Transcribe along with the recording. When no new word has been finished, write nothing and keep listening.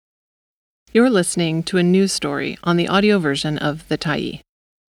You're listening to a news story on the audio version of The Tyee.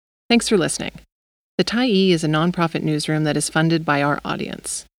 Thanks for listening. The Tyee is a nonprofit newsroom that is funded by our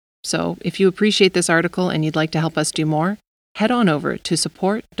audience. So, if you appreciate this article and you'd like to help us do more, head on over to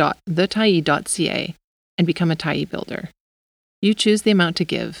support.thetyee.ca and become a Tyee builder. You choose the amount to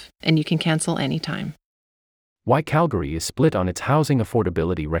give, and you can cancel anytime. Why Calgary is split on its housing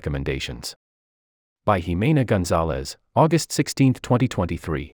affordability recommendations. By Jimena Gonzalez, August 16,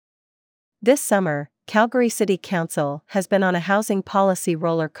 2023. This summer, Calgary City Council has been on a housing policy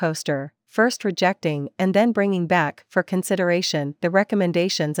roller coaster, first rejecting and then bringing back for consideration the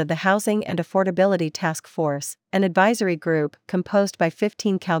recommendations of the Housing and Affordability Task Force, an advisory group composed by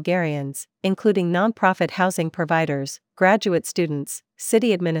 15 Calgarians, including nonprofit housing providers, graduate students,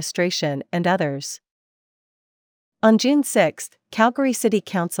 city administration, and others. On June 6, Calgary City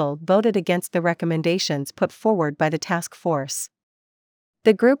Council voted against the recommendations put forward by the task force.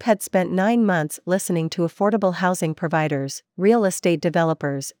 The group had spent 9 months listening to affordable housing providers, real estate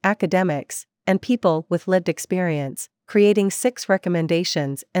developers, academics, and people with lived experience, creating 6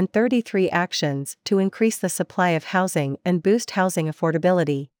 recommendations and 33 actions to increase the supply of housing and boost housing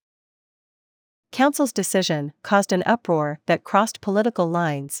affordability. Council's decision caused an uproar that crossed political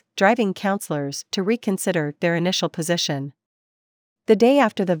lines, driving councillors to reconsider their initial position. The day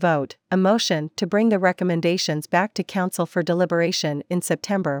after the vote, a motion to bring the recommendations back to Council for deliberation in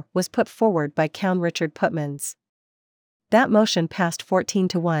September was put forward by Councillor Richard Putmans. That motion passed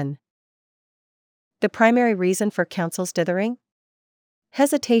 14-1. The primary reason for Council's dithering?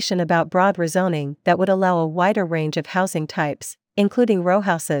 Hesitation about broad rezoning that would allow a wider range of housing types, including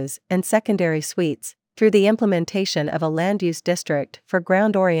rowhouses and secondary suites, through the implementation of a land use district for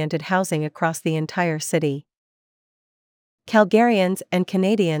ground-oriented housing across the entire city. Calgarians and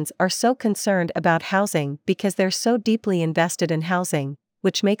Canadians are so concerned about housing because they're so deeply invested in housing,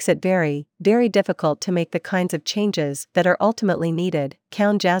 which makes it very, very difficult to make the kinds of changes that are ultimately needed,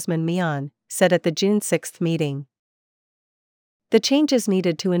 Councillor Jasmine Mian said at the June 6 meeting. The changes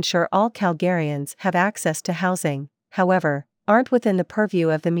needed to ensure all Calgarians have access to housing, however, aren't within the purview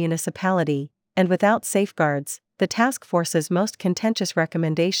of the municipality, and without safeguards, the task force's most contentious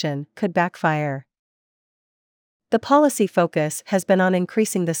recommendation could backfire. The policy focus has been on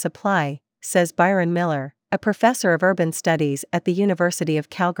increasing the supply, says Byron Miller, a professor of urban studies at the University of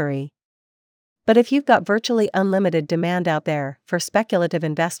Calgary. But if you've got virtually unlimited demand out there for speculative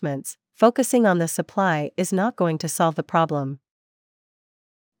investments, focusing on the supply is not going to solve the problem.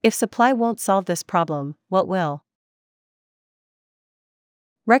 If supply won't solve this problem, what will?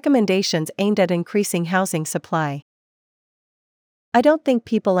 Recommendations aimed at increasing housing supply. I don't think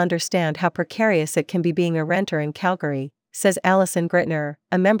people understand how precarious it can be being a renter in Calgary, says Alison Grittner,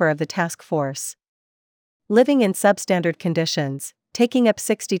 a member of the task force. Living in substandard conditions, taking up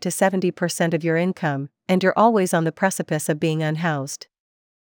 60 to 70% of your income, and you're always on the precipice of being unhoused.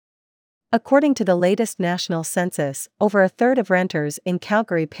 According to the latest national census, over a third of renters in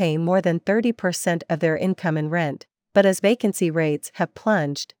Calgary pay more than 30% of their income in rent, but as vacancy rates have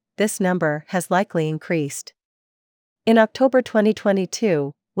plunged, this number has likely increased. In October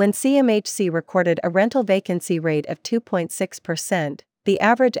 2022, when CMHC recorded a rental vacancy rate of 2.6%, the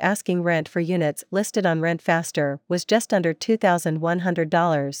average asking rent for units listed on RentFaster was just under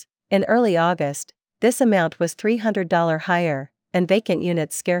 $2,100. In early August, this amount was $300 higher, and vacant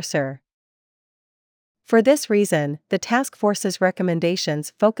units scarcer. For this reason, the task force's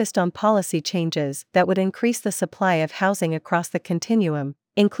recommendations focused on policy changes that would increase the supply of housing across the continuum,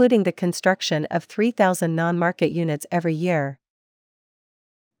 including the construction of 3,000 non-market units every year.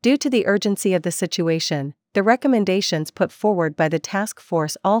 Due to the urgency of the situation, the recommendations put forward by the task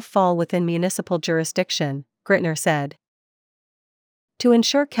force all fall within municipal jurisdiction, Grittner said. To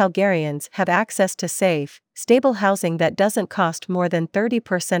ensure Calgarians have access to safe, stable housing that doesn't cost more than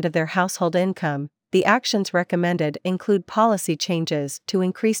 30% of their household income, the actions recommended include policy changes to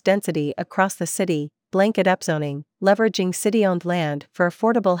increase density across the city, blanket upzoning, leveraging city-owned land for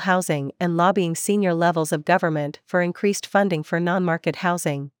affordable housing, and lobbying senior levels of government for increased funding for non-market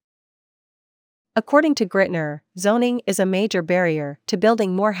housing. According to Grittner, zoning is a major barrier to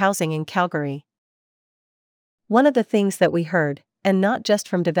building more housing in Calgary. One of the things that we heard, and not just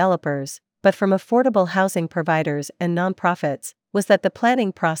from developers, but from affordable housing providers and nonprofits, was that the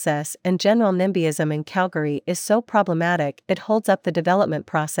planning process and general NIMBYism in Calgary is so problematic it holds up the development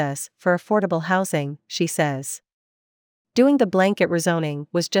process for affordable housing, she says. Doing the blanket rezoning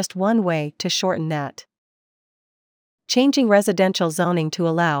was just one way to shorten that. Changing residential zoning to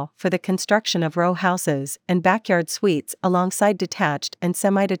allow for the construction of row houses and backyard suites alongside detached and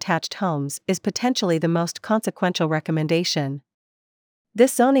semi-detached homes is potentially the most consequential recommendation.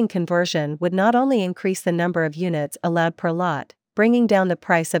 This zoning conversion would not only increase the number of units allowed per lot, bringing down the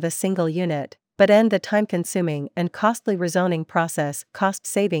price of a single unit, but end the time-consuming and costly rezoning process, cost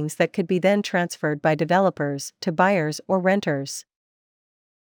savings that could be then transferred by developers to buyers or renters.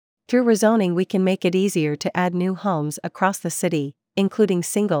 Through rezoning, we can make it easier to add new homes across the city, including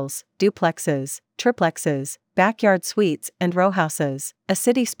singles, duplexes, triplexes, backyard suites, and row houses, a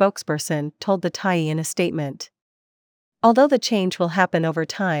city spokesperson told the Tyee in a statement. Although the change will happen over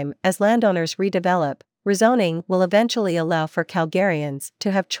time as landowners redevelop, rezoning will eventually allow for Calgarians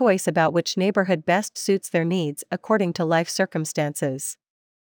to have choice about which neighborhood best suits their needs according to life circumstances.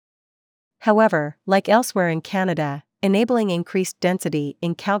 However, like elsewhere in Canada, enabling increased density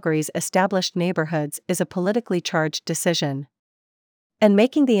in Calgary's established neighborhoods is a politically charged decision. And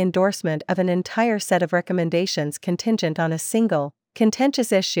making the endorsement of an entire set of recommendations contingent on a single,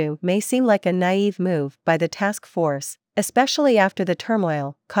 contentious issue may seem like a naive move by the task force, especially after the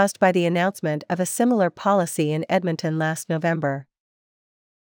turmoil caused by the announcement of a similar policy in Edmonton last November.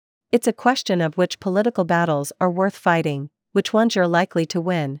 It's a question of which political battles are worth fighting, which ones you're likely to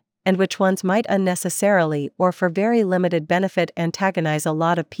win, and which ones might unnecessarily or for very limited benefit antagonize a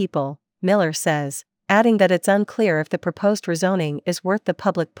lot of people, Miller says, adding that it's unclear if the proposed rezoning is worth the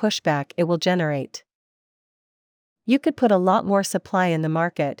public pushback it will generate. You could put a lot more supply in the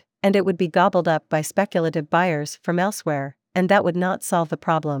market, and it would be gobbled up by speculative buyers from elsewhere, and that would not solve the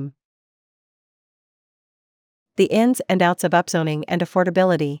problem. The ins and outs of upzoning and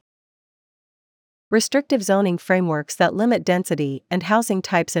affordability. Restrictive zoning frameworks that limit density and housing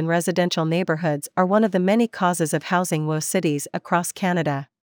types in residential neighborhoods are one of the many causes of housing woe cities across Canada.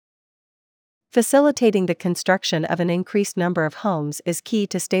 Facilitating the construction of an increased number of homes is key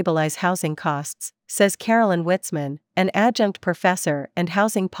to stabilize housing costs, says Carolyn Witzman, an adjunct professor and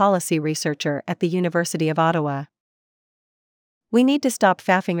housing policy researcher at the University of Ottawa. We need to stop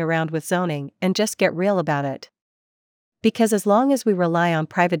faffing around with zoning and just get real about it. Because as long as we rely on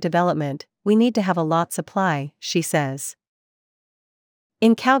private development, we need to have a lot supply, she says.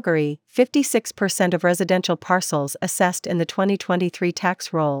 In Calgary, 56% of residential parcels assessed in the 2023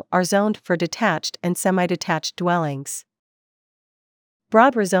 tax roll are zoned for detached and semi-detached dwellings.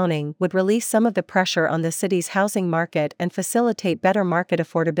 Broad rezoning would release some of the pressure on the city's housing market and facilitate better market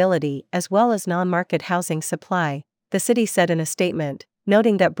affordability as well as non-market housing supply, the city said in a statement,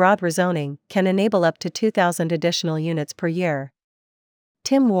 noting that broad rezoning can enable up to 2,000 additional units per year.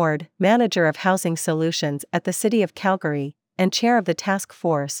 Tim Ward, manager of housing solutions at the City of Calgary and chair of the task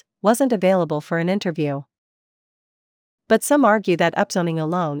force, wasn't available for an interview. But some argue that upzoning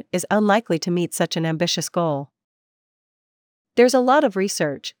alone is unlikely to meet such an ambitious goal. There's a lot of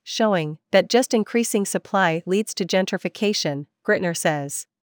research showing that just increasing supply leads to gentrification, Grittner says.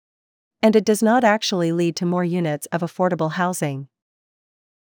 And it does not actually lead to more units of affordable housing.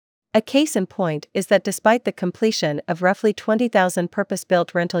 A case in point is that despite the completion of roughly 20,000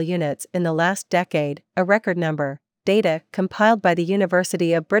 purpose-built rental units in the last decade, a record number, data compiled by the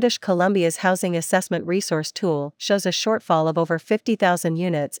University of British Columbia's Housing Assessment Resource Tool shows a shortfall of over 50,000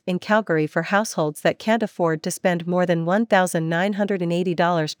 units in Calgary for households that can't afford to spend more than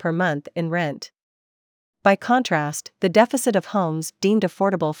 $1,980 per month in rent. By contrast, the deficit of homes deemed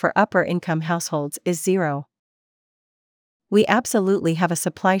affordable for upper-income households is zero. We absolutely have a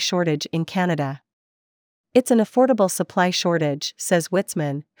supply shortage in Canada. It's an affordable supply shortage, says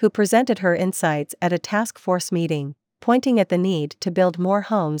Witzman, who presented her insights at a task force meeting, pointing at the need to build more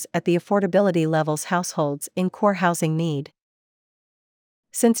homes at the affordability levels households in core housing need.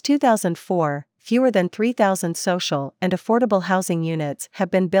 Since 2004, fewer than 3,000 social and affordable housing units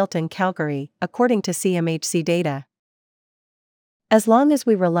have been built in Calgary, according to CMHC data. As long as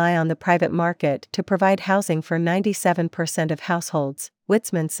we rely on the private market to provide housing for 97% of households,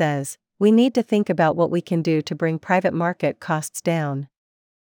 Witzman says, we need to think about what we can do to bring private market costs down.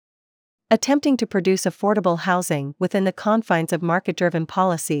 Attempting to produce affordable housing within the confines of market-driven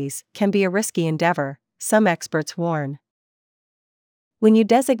policies can be a risky endeavor, some experts warn. When you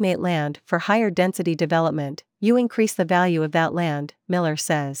designate land for higher density development, you increase the value of that land, Miller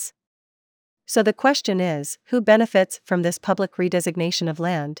says. So the question is, who benefits from this public redesignation of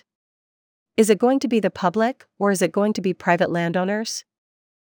land? Is it going to be the public, or is it going to be private landowners?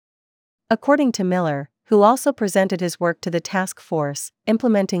 According to Miller, who also presented his work to the task force,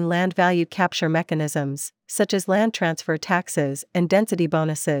 implementing land value capture mechanisms, such as land transfer taxes and density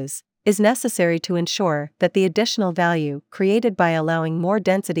bonuses, is necessary to ensure that the additional value created by allowing more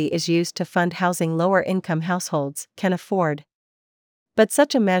density is used to fund housing lower-income households can afford. But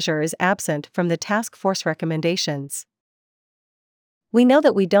such a measure is absent from the task force recommendations. We know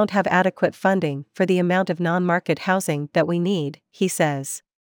that we don't have adequate funding for the amount of non-market housing that we need, he says.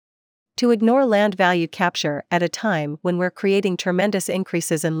 To ignore land value capture at a time when we're creating tremendous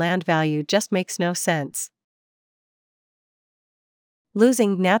increases in land value just makes no sense.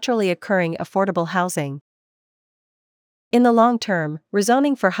 Losing naturally occurring affordable housing. In the long term,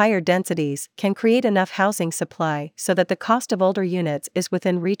 rezoning for higher densities can create enough housing supply so that the cost of older units is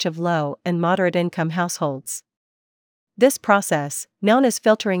within reach of low and moderate income households. This process, known as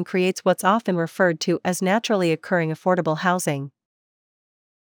filtering, creates what's often referred to as naturally occurring affordable housing.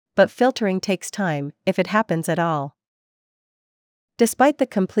 But filtering takes time, if it happens at all. Despite the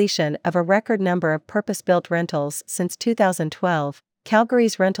completion of a record number of purpose-built rentals since 2012,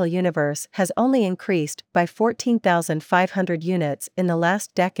 Calgary's rental universe has only increased by 14,500 units in the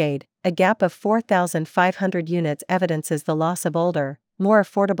last decade. A gap of 4,500 units evidences the loss of older, more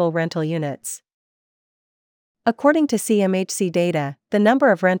affordable rental units. According to CMHC data, the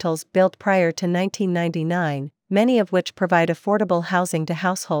number of rentals built prior to 1999, many of which provide affordable housing to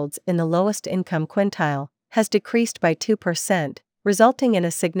households in the lowest income quintile, has decreased by 2%, resulting in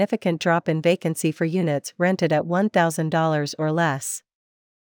a significant drop in vacancy for units rented at $1,000 or less.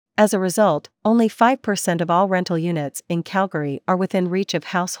 As a result, only 5% of all rental units in Calgary are within reach of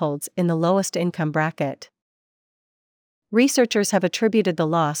households in the lowest income bracket. Researchers have attributed the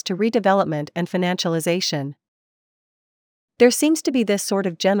loss to redevelopment and financialization. There seems to be this sort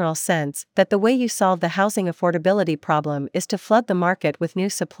of general sense that the way you solve the housing affordability problem is to flood the market with new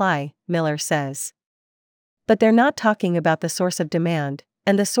supply, Miller says. But they're not talking about the source of demand,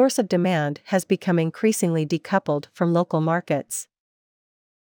 and the source of demand has become increasingly decoupled from local markets.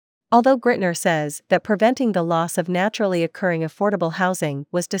 Although Grittner says that preventing the loss of naturally occurring affordable housing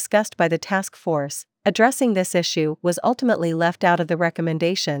was discussed by the task force, addressing this issue was ultimately left out of the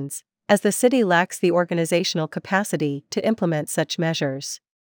recommendations, as the city lacks the organizational capacity to implement such measures.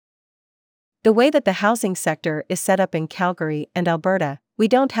 The way that the housing sector is set up in Calgary and Alberta, we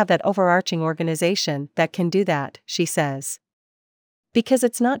don't have that overarching organization that can do that, she says. Because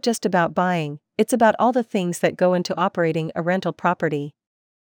it's not just about buying, it's about all the things that go into operating a rental property.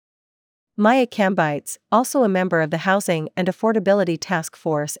 Maya Cambites, also a member of the Housing and Affordability Task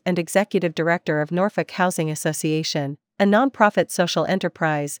Force and Executive Director of Norfolk Housing Association, a nonprofit social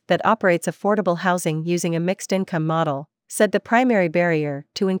enterprise that operates affordable housing using a mixed-income model, said the primary barrier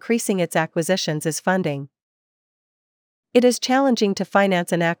to increasing its acquisitions is funding. It is challenging to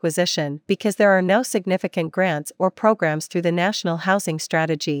finance an acquisition because there are no significant grants or programs through the National Housing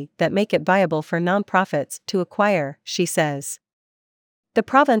Strategy that make it viable for nonprofits to acquire, she says. The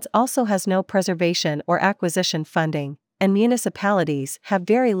province also has no preservation or acquisition funding, and municipalities have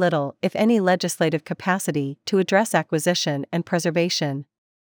very little, if any, legislative capacity to address acquisition and preservation.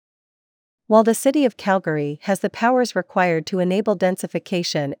 While the City of Calgary has the powers required to enable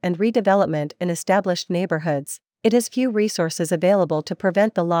densification and redevelopment in established neighborhoods, it has few resources available to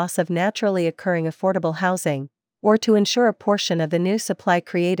prevent the loss of naturally occurring affordable housing, or to ensure a portion of the new supply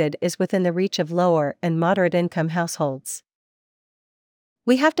created is within the reach of lower and moderate income households.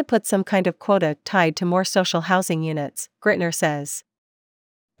 We have to put some kind of quota tied to more social housing units, Grittner says.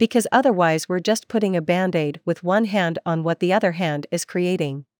 Because otherwise we're just putting a band-aid with one hand on what the other hand is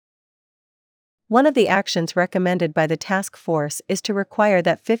creating. One of the actions recommended by the task force is to require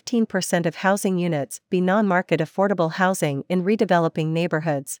that 15% of housing units be non-market affordable housing in redeveloping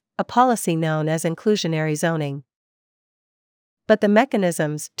neighborhoods, a policy known as inclusionary zoning. But the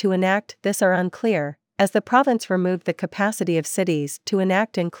mechanisms to enact this are unclear, as the province removed the capacity of cities to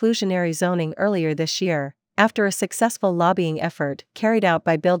enact inclusionary zoning earlier this year, after a successful lobbying effort carried out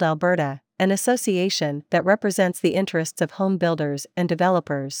by Build Alberta, an association that represents the interests of home builders and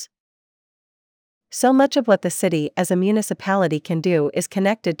developers. So much of what the city as a municipality can do is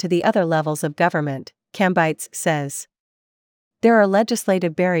connected to the other levels of government, Cambites says. There are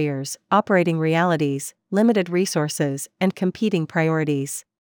legislative barriers, operating realities, limited resources, and competing priorities.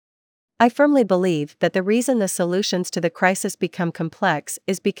 I firmly believe that the reason the solutions to the crisis become complex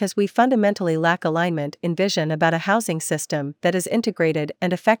is because we fundamentally lack alignment in vision about a housing system that is integrated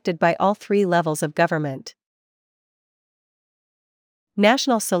and affected by all three levels of government.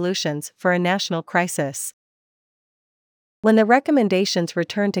 National solutions for a national crisis. When the recommendations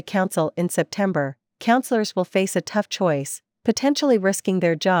return to Council in September, councillors will face a tough choice, potentially risking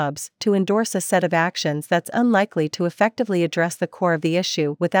their jobs to endorse a set of actions that's unlikely to effectively address the core of the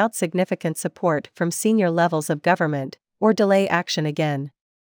issue without significant support from senior levels of government, or delay action again.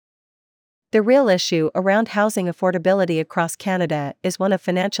 The real issue around housing affordability across Canada is one of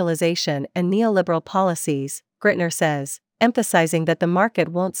financialization and neoliberal policies, Grittner says, emphasizing that the market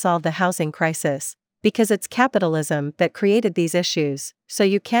won't solve the housing crisis, Because it's capitalism that created these issues, so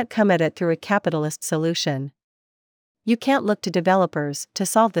you can't come at it through a capitalist solution. You can't look to developers to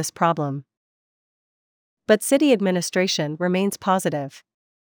solve this problem. But city administration remains positive.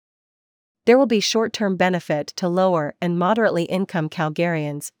 There will be short-term benefit to lower and moderately income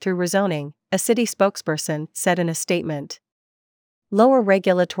Calgarians through rezoning, a city spokesperson said in a statement. Lower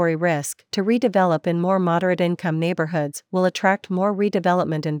regulatory risk to redevelop in more moderate-income neighborhoods will attract more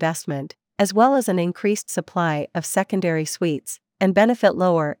redevelopment investment, as well as an increased supply of secondary suites, and benefit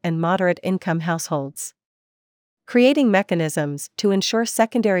lower and moderate-income households. Creating mechanisms to ensure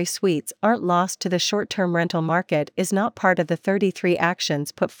secondary suites aren't lost to the short-term rental market is not part of the 33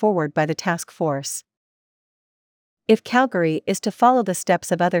 actions put forward by the task force. If Calgary is to follow the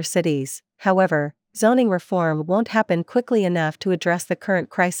steps of other cities, however, zoning reform won't happen quickly enough to address the current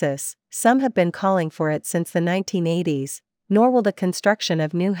crisis. Some have been calling for it since the 1980s, nor will the construction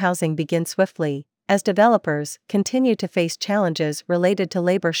of new housing begin swiftly, as developers continue to face challenges related to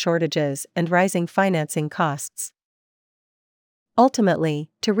labor shortages and rising financing costs. Ultimately,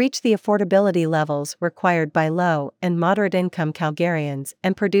 to reach the affordability levels required by low and moderate-income Calgarians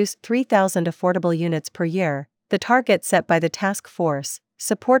and produce 3,000 affordable units per year, the target set by the task force,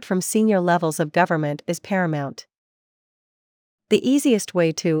 support from senior levels of government is paramount. The easiest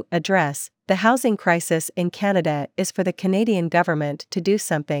way to address the housing crisis in Canada is for the Canadian government to do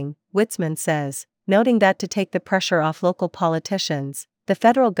something, Witzman says, noting that to take the pressure off local politicians, the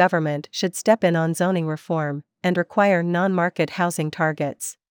federal government should step in on zoning reform and require non-market housing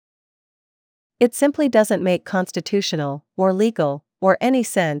targets. It simply doesn't make constitutional, or legal, or any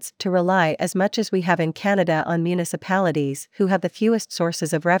sense to rely as much as we have in Canada on municipalities who have the fewest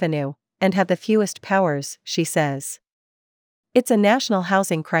sources of revenue, and have the fewest powers, she says. It's a national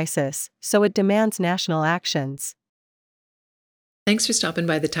housing crisis, so it demands national actions. Thanks for stopping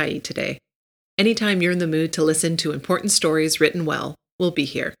by the Tyee today. Anytime you're in the mood to listen to important stories written well, we'll be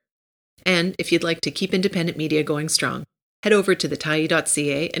here. And if you'd like to keep independent media going strong, head over to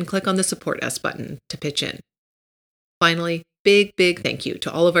thetyee.ca and click on the Support Us button to pitch in. Finally, big thank you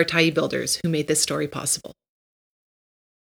to all of our Tyee builders who made this story possible.